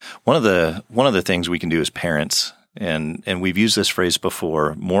One of the things we can do as parents, and we've used this phrase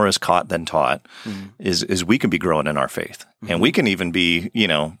before, more is caught than taught, is we can be growing in our faith. And we can even be,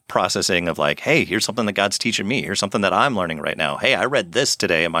 processing of like, hey, here's something that God's teaching me. Here's something that I'm learning right now. Hey, I read this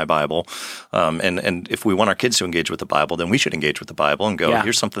today in my Bible. And if we want our kids to engage with the Bible, then we should engage with the Bible and go,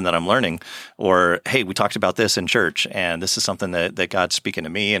 here's something that I'm learning. Or, hey, we talked about this in church, and this is something that God's speaking to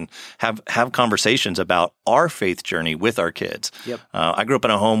me, and have conversations about our faith journey with our kids. Yep. I grew up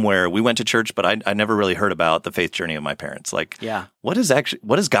in a home where we went to church, but I never really heard about the faith journey of my parents. Like, what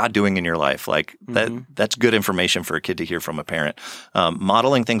is God doing in your life? Like that's good information for a kid to hear from a parent.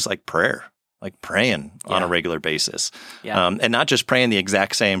 Modeling things like prayer, like praying on a regular basis. And not just praying the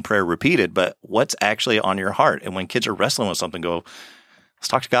exact same prayer repeated, but what's actually on your heart. And when kids are wrestling with something, go, let's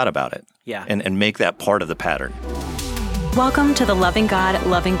talk to God about it. And make that part of the pattern. Welcome to the Loving God,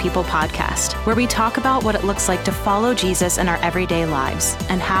 Loving People podcast, where we talk about what it looks like to follow Jesus in our everyday lives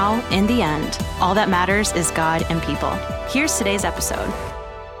and how, in the end, all that matters is God and people. Here's today's episode.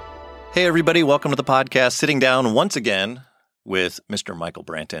 Hey, everybody. Welcome to the podcast. Sitting down once again with Mr. Michael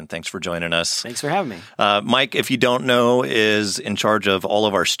Branton. Thanks for joining us. Thanks for having me. Mike, if you don't know, is in charge of all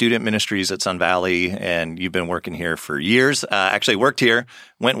of our student ministries at Sun Valley, and you've been working here for years. Actually worked here,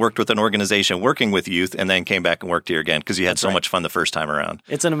 worked with an organization working with youth, and then came back and worked here again because you had so much fun the first time around.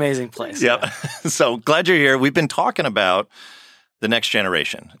 It's an amazing place. Yep. So glad you're here. We've been talking about the next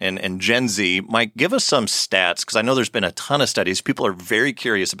generation and Gen Z. Mike, give us some stats, because I know there's been a ton of studies. People are very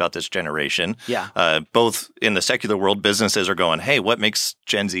curious about this generation. Both in the secular world, businesses are going, hey, what makes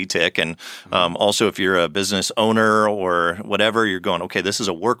Gen Z tick? And also if you're a business owner or whatever, you're going, okay, this is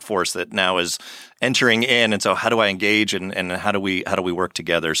a workforce that now is entering in. And so how do I engage and how do we work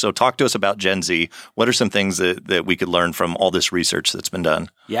together? So talk to us about Gen Z. What are some things that we could learn from all this research that's been done?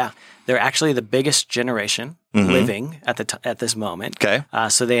 Yeah. They're actually the biggest generation living at this moment. Okay.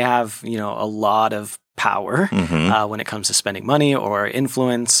 So they have, a lot of power when it comes to spending money or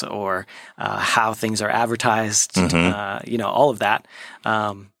influence or how things are advertised, all of that.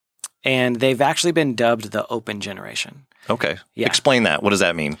 And they've actually been dubbed the open generation. Okay. Yeah. Explain that. What does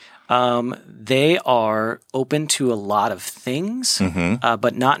that mean? They are open to a lot of things,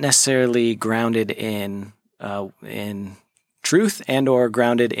 but not necessarily grounded in truth and or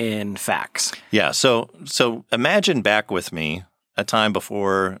grounded in facts. Yeah. So imagine back with me a time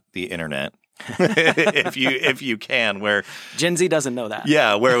before the internet, if you can, where Gen Z doesn't know that.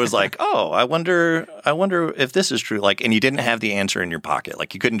 Yeah, where it was like, oh, I wonder if this is true. Like, and you didn't have the answer in your pocket.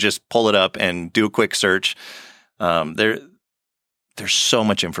 Like, you couldn't just pull it up and do a quick search. There's so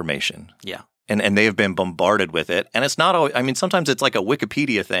much information. Yeah. And they have been bombarded with it. And it's not always, sometimes it's like a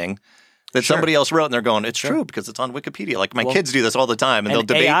Wikipedia thing that somebody else wrote, and they're going, it's true because it's on Wikipedia. Like my kids do this all the time, and they'll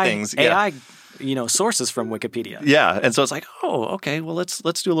debate things. AI, sources from Wikipedia. Yeah, and so it's like, oh, okay, well, let's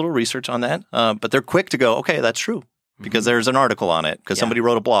do a little research on that. But they're quick to go, okay, that's true, because there's an article on it, because somebody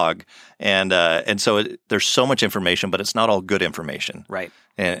wrote a blog, and so there's so much information, but it's not all good information. Right.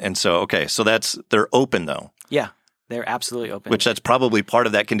 And so, okay, so they're open though. Yeah. They're absolutely open. Which that's probably part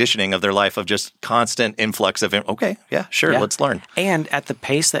of that conditioning of their life of just constant influx of, okay, yeah, sure, let's learn. And at the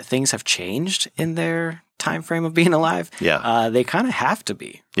pace that things have changed in their time frame of being alive, they kind of have to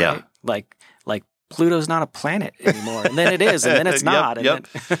be. Right? Yeah. Like Pluto's not a planet anymore, and then it is, and then it's not.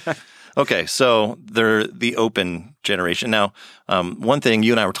 Okay, so they're the open generation. Now, one thing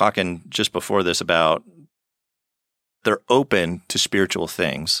you and I were talking just before this about, they're open to spiritual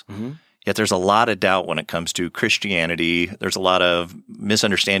things. Yet there's a lot of doubt when it comes to Christianity. There's a lot of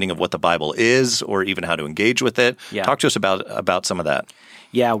misunderstanding of what the Bible is or even how to engage with it. Yeah. Talk to us about some of that.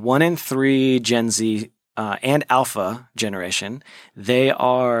 Yeah, 1 in 3 Gen Z and Alpha generation, they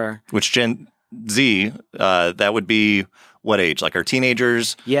are... Which Gen Z, that would be what age? Like our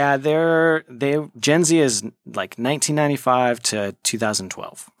teenagers? Yeah, Gen Z is like 1995 to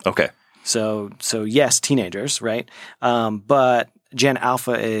 2012. Okay. So yes, teenagers, right? But Gen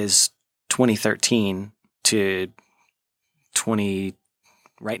Alpha is 2013 to 20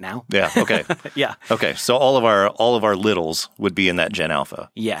 right now. Yeah. Okay. Yeah. Okay. So all of our littles would be in that Gen Alpha.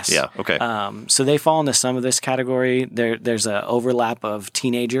 Yes. Yeah. Okay. So they fall into some of this category. There's an overlap of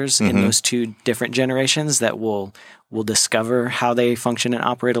teenagers in those two different generations that we'll discover how they function and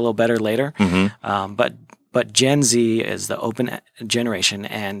operate a little better later. But Gen Z is the open generation,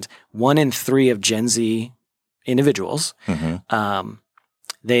 and 1 in 3 of Gen Z individuals,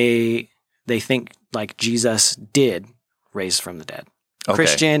 they think like Jesus did raise from the dead. Okay.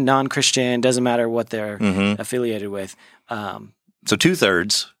 Christian, non-Christian, doesn't matter what they're affiliated with. So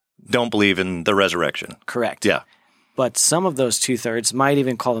 2/3 don't believe in the resurrection. Correct. Yeah. But some of those 2/3 might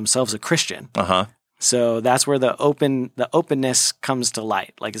even call themselves a Christian. So that's where the openness comes to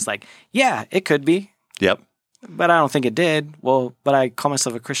light. Like, it's like, yeah, it could be. Yep. But I don't think it did. Well, but I call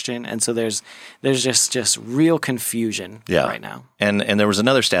myself a Christian, and so there's just real confusion right now. And there was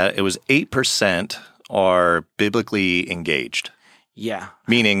another stat. It was 8% are biblically engaged. Yeah.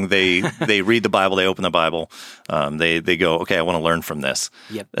 Meaning they read the Bible, they open the Bible, they go, okay, I want to learn from this.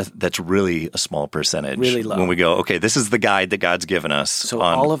 Yep. That's really a small percentage. Really low. When we go, okay, this is the guide that God's given us. So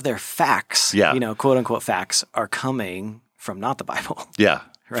all of their facts, quote unquote facts, are coming from not the Bible. Yeah.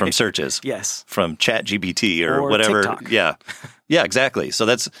 Right? From searches. Yes. From ChatGPT or whatever. TikTok. Yeah. Yeah, exactly. So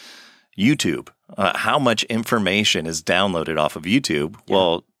that's YouTube. How much information is downloaded off of YouTube? Yeah.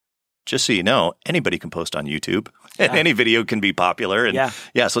 Well, just so you know, anybody can post on YouTube and any video can be popular. And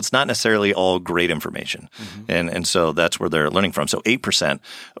so it's not necessarily all great information. Mm-hmm. And so that's where they're learning from. So 8%.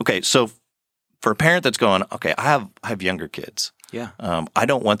 Okay. So for a parent that's going, okay, I have younger kids. Yeah. I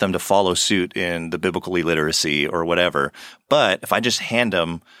don't want them to follow suit in the biblical illiteracy or whatever. But if I just hand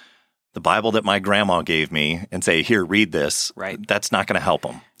them the Bible that my grandma gave me and say, here, read this, that's not going to help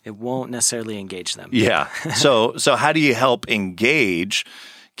them. It won't necessarily engage them. Yeah. So how do you help engage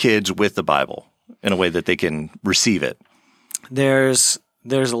kids with the Bible in a way that they can receive it? There's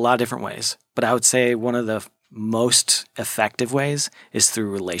a lot of different ways, but I would say one of the most effective ways is through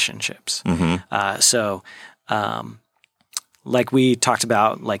relationships. Mm-hmm. Like we talked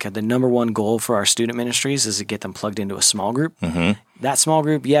about, like the number one goal for our student ministries is to get them plugged into a small group. Mm-hmm. That small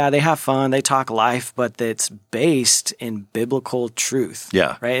group, they have fun, they talk life, but it's based in biblical truth.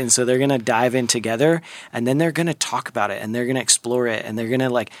 Yeah. Right. And so they're going to dive in together, and then they're going to talk about it, and they're going to explore it, and they're going to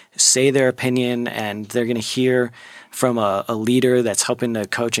like say their opinion, and they're going to hear from a leader that's helping to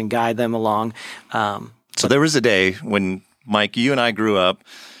coach and guide them along. So there was a day when, Mike, you and I grew up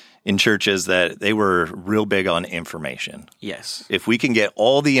in churches that they were real big on information. Yes. If we can get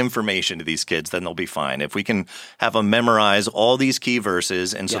all the information to these kids, then they'll be fine. If we can have them memorize all these key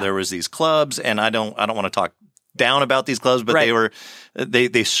verses, and so there was these clubs, and I don't want to talk down about these clubs, but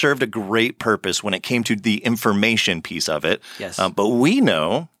they served a great purpose when it came to the information piece of it. Yes. But we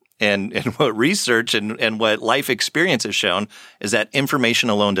know, and what research and what life experience has shown, is that information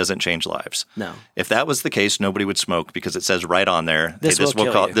alone doesn't change lives. No. If that was the case, nobody would smoke, because it says right on there, this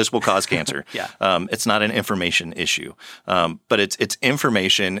will cause cancer. Yeah. It's not an information issue, but it's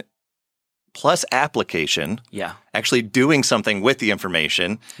information plus application. Yeah. Actually doing something with the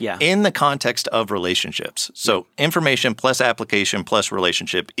information. Yeah. In the context of relationships. So information plus application plus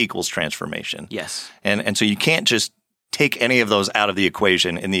relationship equals transformation. Yes. And so you can't just take any of those out of the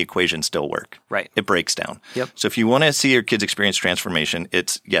equation and the equation still work. Right. It breaks down. Yep. So if you want to see your kids experience transformation,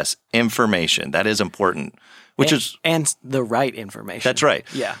 it's, information. That is important. And the right information. That's right.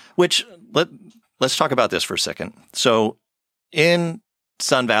 Yeah. Which, let's talk about this for a second. So in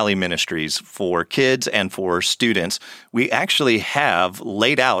Sun Valley Ministries, for kids and for students, we actually have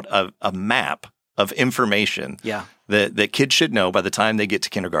laid out a map of information that kids should know by the time they get to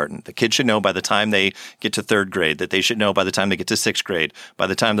kindergarten, the kids should know by the time they get to third grade, that they should know by the time they get to sixth grade, by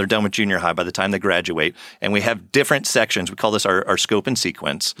the time they're done with junior high, by the time they graduate. And we have different sections. We call this our scope and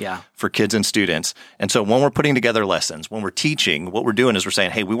sequence for kids and students. And so when we're putting together lessons, when we're teaching, what we're doing is we're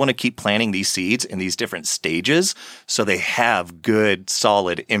saying, hey, we want to keep planting these seeds in these different stages so they have good,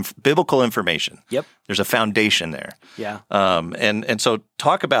 solid biblical information. Yep. There's a foundation there. Yeah. And so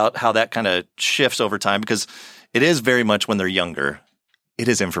talk about how that kind of shifts over time, because it is very much when they're younger, it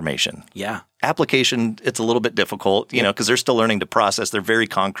is information. Yeah. Application, it's a little bit difficult, because they're still learning to process. They're very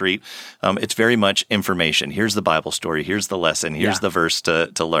concrete. It's very much information. Here's the Bible story. Here's the lesson. Here's the verse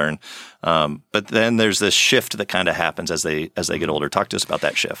to learn. But then there's this shift that kind of happens as they get older. Talk to us about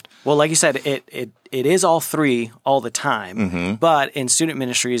that shift. Well, like you said, it is all three all the time. Mm-hmm. But in student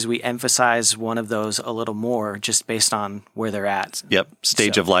ministries, we emphasize one of those a little more just based on where they're at. Yep.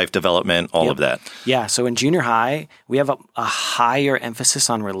 Stage of life development, all of that. Yeah. So in junior high, we have a higher emphasis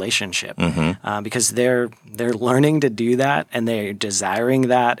on relationship. Mm-hmm. Because they're learning to do that, and they're desiring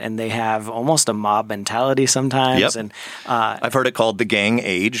that, and they have almost a mob mentality sometimes. Yep. And I've heard it called the gang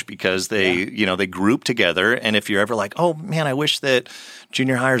age, because they they group together. And if you're ever like, oh man, I wish that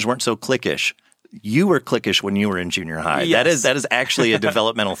junior hires weren't so cliquish. You were cliquish when you were in junior high. Yes. That is actually a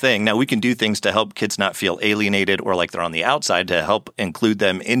developmental thing. Now, we can do things to help kids not feel alienated or like they're on the outside to help include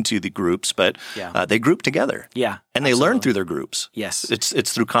them into the groups, but they group together. Yeah. And they learn through their groups. Yes.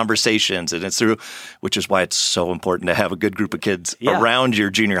 It's through conversations, and it's through, which is why it's so important to have a good group of kids around your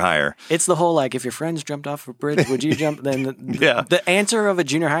junior higher. It's the whole, like, if your friends jumped off a bridge, would you jump? Then the answer of a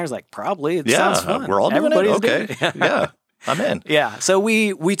junior hire is like, probably. It sounds fun. We're all doing Everybody's it. Okay. Doing it. Yeah. I'm in. Yeah. So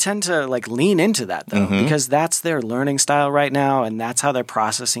we tend to like lean into that though, because that's their learning style right now, and that's how they're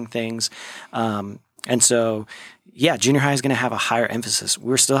processing things. And so, yeah, junior high is going to have a higher emphasis.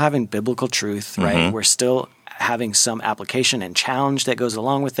 We're still having biblical truth, right? We're still having some application and challenge that goes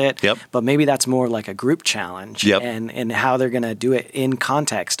along with it. But maybe that's more like a group challenge and how they're going to do it in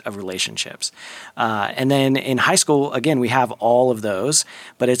context of relationships. And then in high school, again, we have all of those,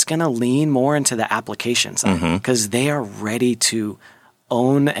 but it's going to lean more into the application side because they are ready to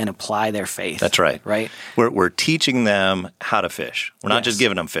own and apply their faith. That's right. Right? We're teaching them how to fish. We're not just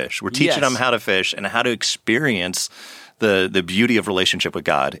giving them fish. We're teaching them how to fish and how to experience the beauty of relationship with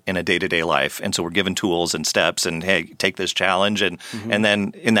God in a day-to-day life. And so we're given tools and steps and, hey, take this challenge. And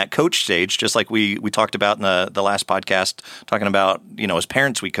then in that coach stage, just like we talked about in the last podcast, talking about, as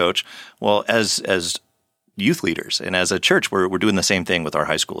parents we coach, well, as youth leaders and as a church, we're doing the same thing with our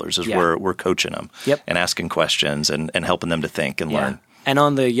high schoolers as we're coaching them and asking questions and helping them to think and learn. And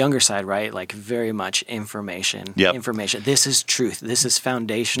on the younger side, right, like very much information. Information. This is truth. This is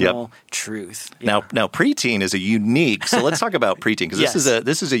foundational truth. Now preteen is a unique. So let's talk about preteen because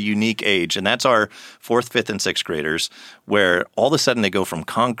this is a unique age, and that's our 4th, 5th, and 6th graders, where all of a sudden they go from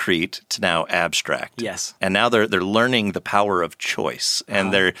concrete to now abstract. Yes. And now they're learning the power of choice,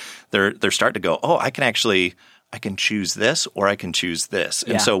 and they're starting to go, oh, I can choose this or I can choose this.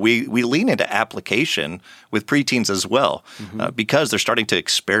 And so we lean into application with preteens as well because they're starting to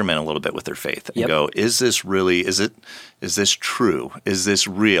experiment a little bit with their faith and go, is this really, is this true? Is this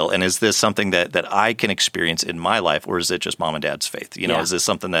real? And is this something that I can experience in my life, or is it just mom and dad's faith? Is this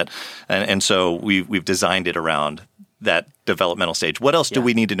something that, and so we've designed it around that developmental stage. What else do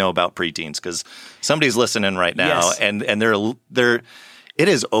we need to know about preteens? Because somebody's listening right now and they're it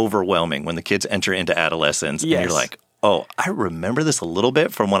is overwhelming when the kids enter into adolescence and you're like, oh, I remember this a little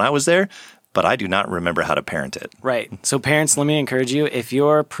bit from when I was there, but I do not remember how to parent it. Right. So parents, let me encourage you, if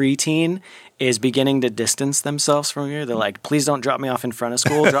your preteen is beginning to distance themselves from you, they're like, please don't drop me off in front of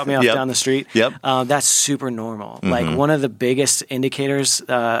school, drop me off down the street. That's super normal. Like one of the biggest indicators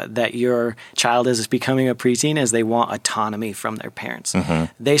that your child is becoming a preteen is they want autonomy from their parents.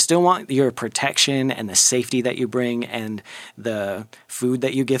 They still want your protection and the safety that you bring and the food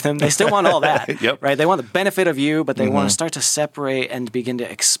that you give them. They still want all that, right? They want the benefit of you, but they want to start to separate and begin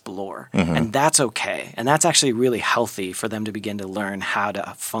to explore. And that's okay. And that's actually really healthy for them to begin to learn how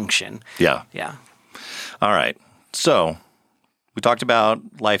to function. Yeah. All right. So we talked about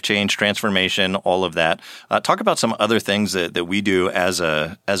life change, transformation, all of that. Talk about some other things that we do as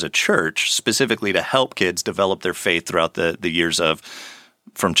a church, specifically to help kids develop their faith throughout the years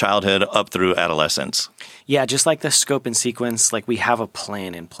from childhood up through adolescence. Yeah, just like the scope and sequence, like we have a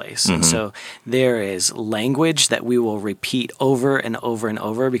plan in place. And so there is language that we will repeat over and over and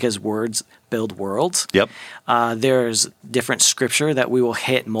over because words build worlds. There's different scripture that we will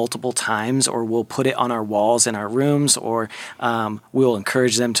hit multiple times, or we'll put it on our walls in our rooms, or we'll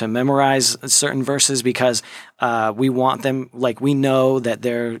encourage them to memorize certain verses because we want them, like we know that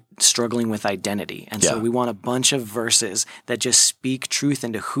they're struggling with identity. And so we want a bunch of verses that just speak truth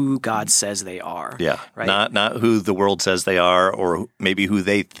into who God says they are. Right? Not who the world says they are, or maybe who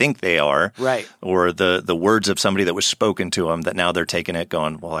they think they are. Right. Or the words of somebody that was spoken to them that now they're taking it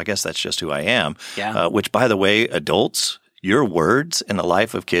going, well, I guess that's just who I am. Which, by the way, adults, your words in the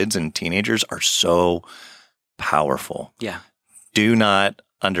life of kids and teenagers are so powerful. Do not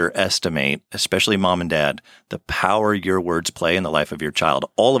underestimate, especially mom and dad, the power your words play in the life of your child.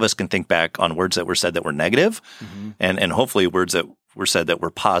 All of us can think back on words that were said that were negative, and hopefully words that were said that were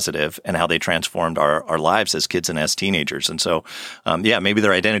positive and how they transformed our lives as kids and as teenagers. And so, maybe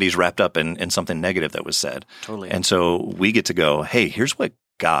their identity is wrapped up in something negative that was said. Totally. And so we get to go, hey, here's what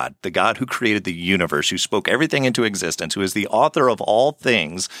God, the God who created the universe, who spoke everything into existence, who is the author of all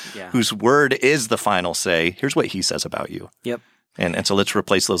things, whose word is the final say, here's what he says about you. And so let's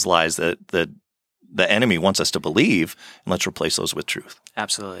replace those lies that the enemy wants us to believe, and let's replace those with truth.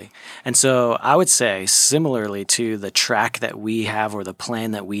 Absolutely. And so I would say, similarly to the track that we have or the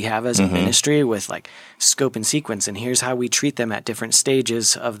plan that we have as a ministry with like scope and sequence, and here's how we treat them at different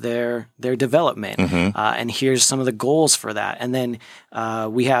stages of their development, and here's some of the goals for that. And then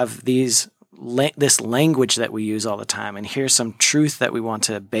we have this language that we use all the time, and here's some truth that we want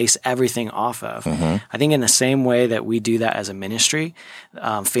to base everything off of. I think in the same way that we do that as a ministry,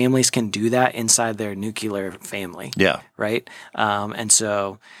 families can do that inside their nuclear family. Right? And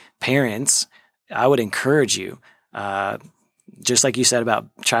so parents, I would encourage you, just like you said about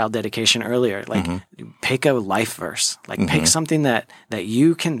child dedication earlier, like pick a life verse, like pick something that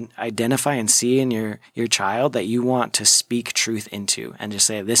you can identify and see in your child that you want to speak truth into, and just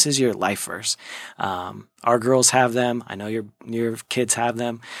say, this is your life verse. Our girls have them. I know your kids have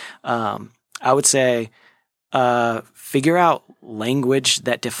them. I would say figure out language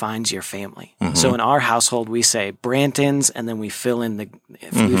that defines your family. Mm-hmm. So in our household, we say Brantons, and then we fill in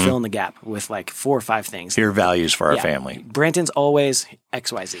the gap with like 4 or 5 things. Your values for our family. Brantons always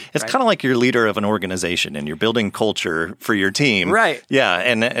XYZ. It's kind of like you're leader of an organization and you're building culture for your team. Right. Yeah.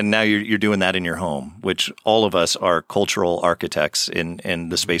 And now you're doing that in your home, which all of us are cultural architects in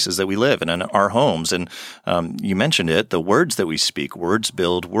the spaces that we live and in our homes. And you mentioned it, the words that we speak, words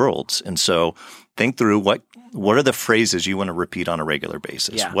build worlds. And so think through what are the phrases you want to repeat on a regular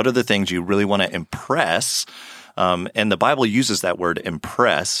basis? Yeah. What are the things you really want to impress? And the Bible uses that word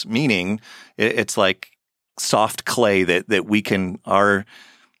impress, meaning it's like soft clay that we can, our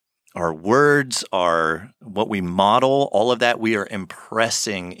words, what we model, all of that we are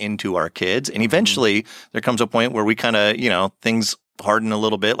impressing into our kids. And eventually there comes a point where we kind of, things harden a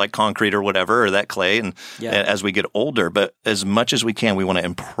little bit like concrete or whatever, or that clay. And as we get older, but as much as we can, we want to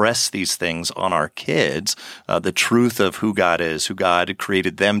impress these things on our kids, the truth of who God is, who God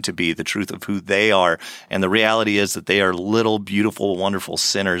created them to be, the truth of who they are. And the reality is that they are little, beautiful, wonderful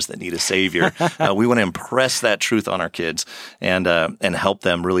sinners that need a savior. We want to impress that truth on our kids and help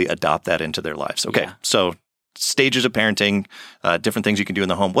them really adopt that into their lives. Okay. Yeah. So stages of parenting, different things you can do in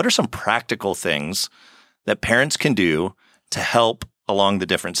the home. What are some practical things that parents can do to help along the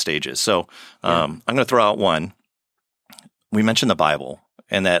different stages? So I'm going to throw out one. We mentioned the Bible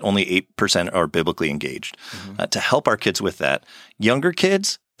and that only 8% are biblically engaged. To help our kids with that. Younger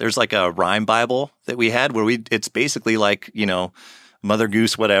kids, there's like a rhyme Bible that we had where it's basically like, Mother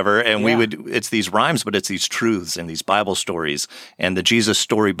Goose, whatever. And it's these rhymes, but it's these truths and these Bible stories. And the Jesus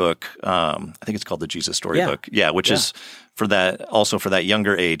Storybook, I think it's called the Jesus Storybook. Yeah, which is for that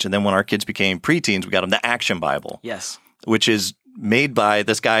younger age. And then when our kids became preteens, we got them the Action Bible. Yes. Which is made by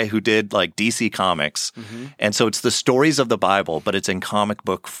this guy who did like DC Comics. And so it's the stories of the Bible, but it's in comic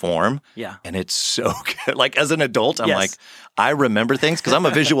book form. Yeah. And it's so good. Like as an adult, I'm like, I remember things because I'm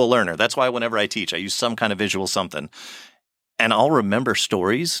a visual learner. That's why whenever I teach, I use some kind of visual something. And I'll remember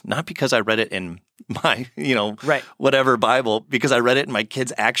stories, not because I read it in my, whatever Bible, because I read it in my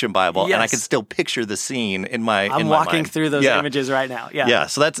kid's Action Bible, and I can still picture the scene in my I'm walking through those images right now. Yeah. Yeah.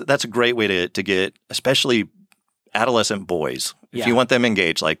 So that's a great way to get, especially adolescent boys. If you want them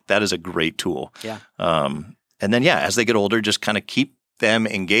engaged, like that is a great tool. Yeah. And then, as they get older, just kind of keep them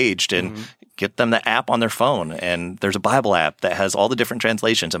engaged and get them the app on their phone. And there's a Bible app that has all the different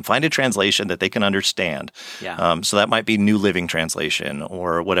translations, and find a translation that they can understand. Yeah. So that might be New Living Translation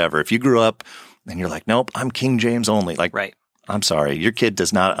or whatever. If you grew up and you're like, nope, I'm King James only. Like, right. I'm sorry, your kid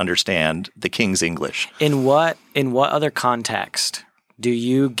does not understand the King's English. In what other context do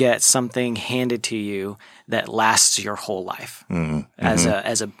you get something handed to you that lasts your whole life as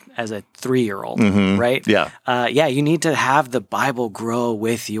a 3-year-old, right? Yeah. You need to have the Bible grow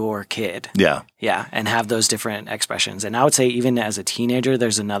with your kid. Yeah. Yeah, and have those different expressions. And I would say even as a teenager,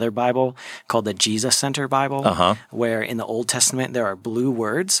 there's another Bible called the Jesus Center Bible, where in the Old Testament there are blue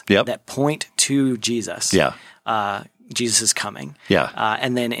words that point to Jesus. Yeah. Jesus is coming. Yeah.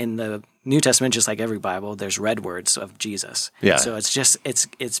 And then in the New Testament, just like every Bible, there's red words of Jesus. Yeah. So it's just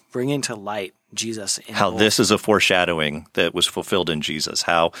it's bringing to light Jesus. How this is a foreshadowing that was fulfilled in Jesus.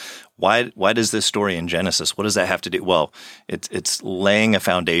 Why does this story in Genesis? What does that have to do? Well, it's laying a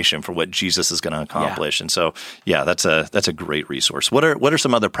foundation for what Jesus is going to accomplish. And so, that's a great resource. What are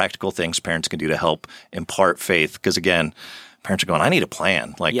some other practical things parents can do to help impart faith? Because again, parents are going, I need a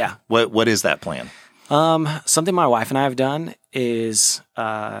plan. Like, what is that plan? Something my wife and I have done is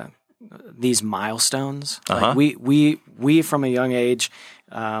these milestones. Like we from a young age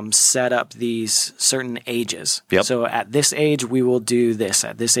set up these certain ages. Yep. So at this age we will do this.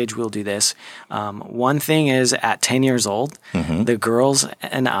 At this age we'll do this. One thing is at 10 years old, the girls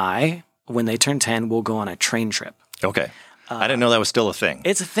and I, when they turn 10, will go on a train trip. Okay. I didn't know that was still a thing.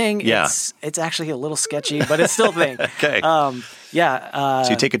 It's a thing. Yeah. It's actually a little sketchy, but it's still a thing. Okay. So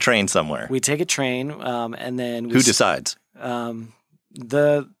you take a train somewhere. We take a train, and then who decides?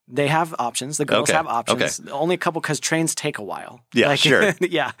 They have options. The girls have options. Okay. Only a couple because trains take a while. Yeah, sure.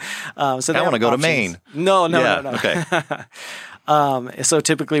 Yeah. So I want to go to Maine. No. Okay. So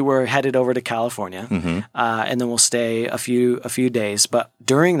typically we're headed over to California, and then we'll stay a few days. But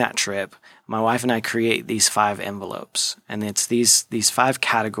during that trip, my wife and I create these 5 envelopes, and it's these 5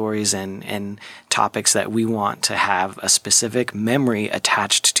 categories and topics that we want to have a specific memory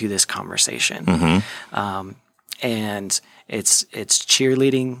attached to this conversation. And it's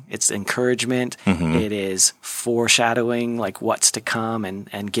cheerleading, it's encouragement, it is foreshadowing, like what's to come,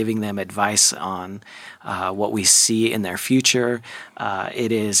 and giving them advice on what we see in their future.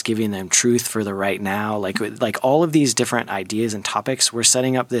 It is giving them truth for the right now. Like all of these different ideas and topics, we're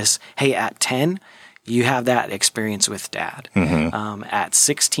setting up this, hey, at 10, you have that experience with dad. At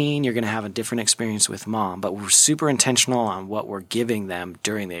 16, you're going to have a different experience with mom, but we're super intentional on what we're giving them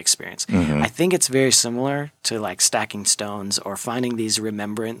during the experience. I think it's very similar to like stacking stones or finding these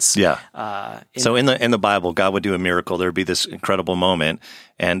remembrance. So in the Bible, God would do a miracle. There would be this incredible moment,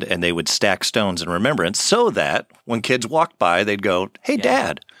 and they would stack stones in remembrance so that when kids walked by, they'd go, "Hey,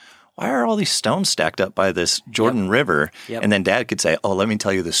 Dad, why are all these stones stacked up by this Jordan River?" And then Dad could say, "Oh, let me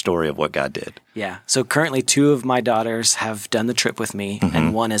tell you the story of what God did." Yeah. So currently 2 of my daughters have done the trip with me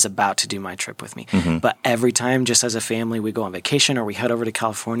and one is about to do my trip with me. But every time, just as a family, we go on vacation or we head over to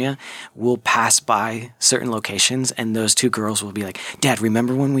California, we'll pass by certain locations and those 2 girls will be like, "Dad,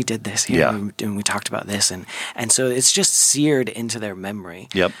 remember when we did this here and we talked about this?" And so it's just seared into their memory.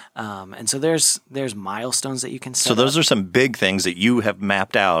 And so there's milestones that you can set So those up. are some big things that you have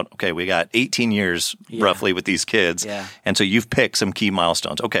mapped out. Okay, we got 18 years roughly with these kids. And so you've picked some key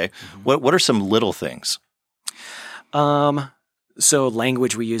milestones. Okay. What are some little things? So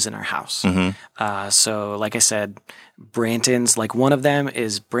language we use in our house. So like I said, Branton's, like one of them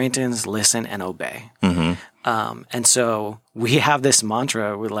is Branton's listen and obey. And so we have this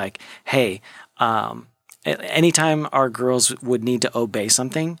mantra. We're like, hey, anytime our girls would need to obey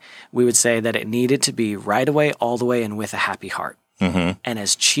something, we would say that it needed to be right away, all the way, and with a happy heart. And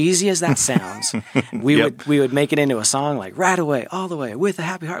as cheesy as that sounds, we would make it into a song like right away, all the way, with a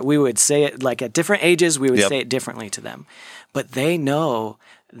happy heart. We would say it like at different ages, we would say it differently to them. But they know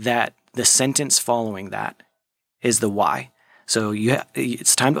that the sentence following that is the why. So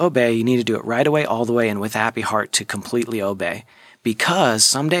it's time to obey. You need to do it right away, all the way, and with a happy heart to completely obey. Because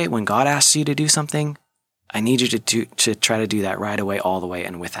someday when God asks you to do something, I need you to try to do that right away, all the way,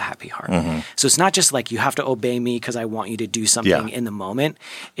 and with a happy heart. So it's not just like you have to obey me because I want you to do something in the moment.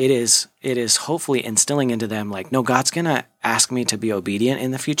 It is hopefully instilling into them like, no, God's going to ask me to be obedient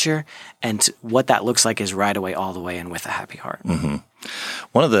in the future. And what that looks like is right away, all the way, and with a happy heart.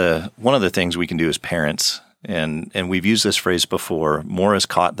 One of the things we can do as parents, and we've used this phrase before, more is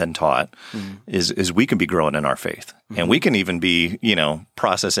caught than taught, is we can be growing in our faith. And we can even be,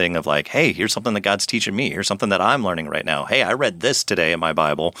 processing of like, hey, here's something that God's teaching me. Here's something that I'm learning right now. Hey, I read this today in my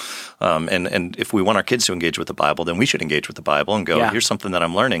Bible. And if we want our kids to engage with the Bible, then we should engage with the Bible and go, here's something that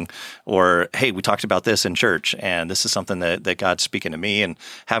I'm learning. Or, hey, we talked about this in church, and this is something that God's speaking to me, and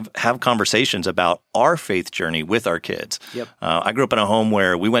have conversations about our faith journey with our kids. I grew up in a home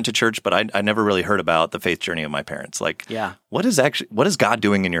where we went to church, but I never really heard about the faith journey of my parents. Like, what is God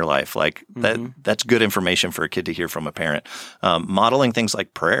doing in your life? Like that's good information for a kid to hear from a parent. Modeling things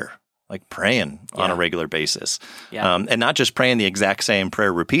like prayer, like praying on a regular basis. And not just praying the exact same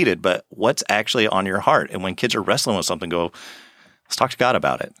prayer repeated, but what's actually on your heart. And when kids are wrestling with something, go, let's talk to God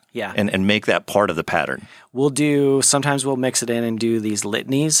about it. And make that part of the pattern. Sometimes we'll mix it in and do these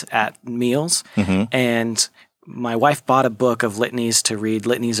litanies at meals. And my wife bought a book of litanies to read.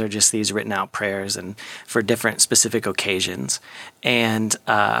 Litanies are just these written out prayers and for different specific occasions. And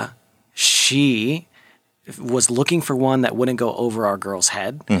she was looking for one that wouldn't go over our girl's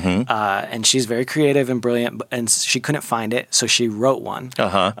head. And she's very creative and brilliant, and she couldn't find it, so she wrote one.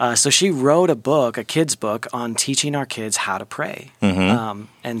 So she wrote a book, a kid's book, on teaching our kids how to pray.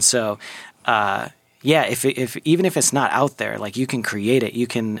 And so if even if it's not out there, like you can create it, you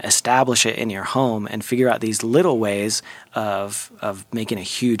can establish it in your home and figure out these little ways of making a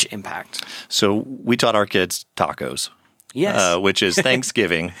huge impact. So we taught our kids tacos. Which is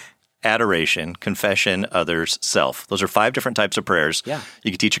Thanksgiving, adoration, confession, others, self. Those are 5 different types of prayers.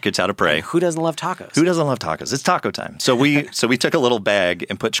 You can teach your kids how to pray. And who doesn't love tacos? Who doesn't love tacos? It's taco time. So we took a little bag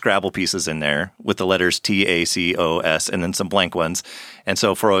and put Scrabble pieces in there with the letters TACOS and then some blank ones. And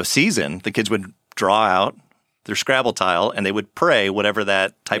so for a season, the kids would draw out their Scrabble tile and they would pray whatever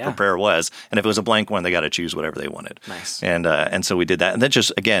that type of prayer was. And if it was a blank one, they got to choose whatever they wanted. Nice. And so we did that. And then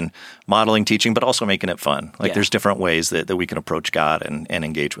just, again, modeling, teaching, but also making it fun. Like there's different ways that we can approach God and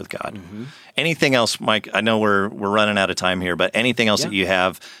engage with God. Anything else, Mike? I know we're running out of time here, but anything else that you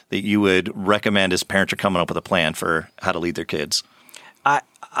have that you would recommend as parents are coming up with a plan for how to lead their kids?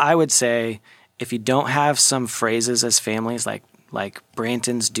 I would say if you don't have some phrases as families like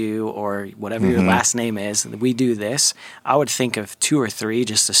Branton's do or whatever your last name is, we do this, I would think of 2 or 3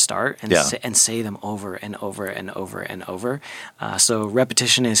 just to start and say them over and over and over and over. So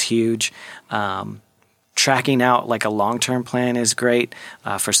repetition is huge. Tracking out like a long-term plan is great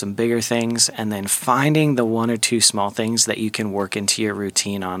for some bigger things, and then finding the 1 or 2 small things that you can work into your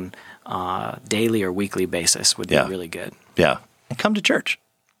routine on daily or weekly basis would be really good. And come to church.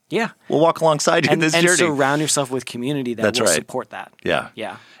 Yeah. We'll walk alongside you in this journey. And surround yourself with community that will support that. Yeah.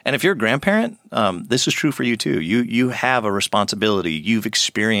 Yeah. And if you're a grandparent, this is true for you too. You have a responsibility. You've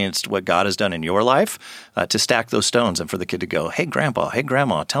experienced what God has done in your life to stack those stones and for the kid to go, hey, Grandpa, hey,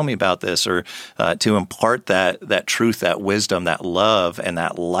 Grandma, tell me about this, or to impart that truth, that wisdom, that love, and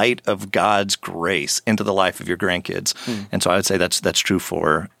that light of God's grace into the life of your grandkids. And so I would say that's true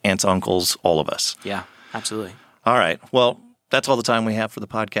for aunts, uncles, all of us. Yeah, absolutely. All right. Well, that's all the time we have for the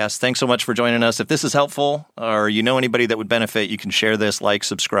podcast. Thanks so much for joining us. If this is helpful or you know anybody that would benefit, you can share this, like,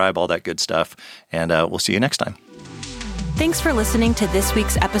 subscribe, all that good stuff. And we'll see you next time. Thanks for listening to this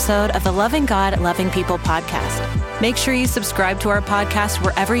week's episode of the Loving God, Loving People podcast. Make sure you subscribe to our podcast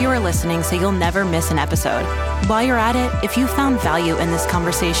wherever you are listening so you'll never miss an episode. While you're at it, if you found value in this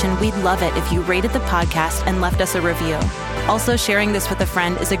conversation, we'd love it if you rated the podcast and left us a review. Also, sharing this with a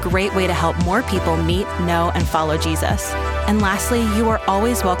friend is a great way to help more people meet, know, and follow Jesus. And lastly, you are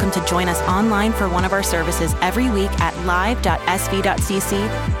always welcome to join us online for one of our services every week at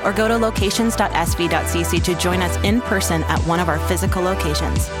live.sv.cc or go to locations.sv.cc to join us in person at one of our physical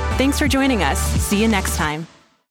locations. Thanks for joining us. See you next time.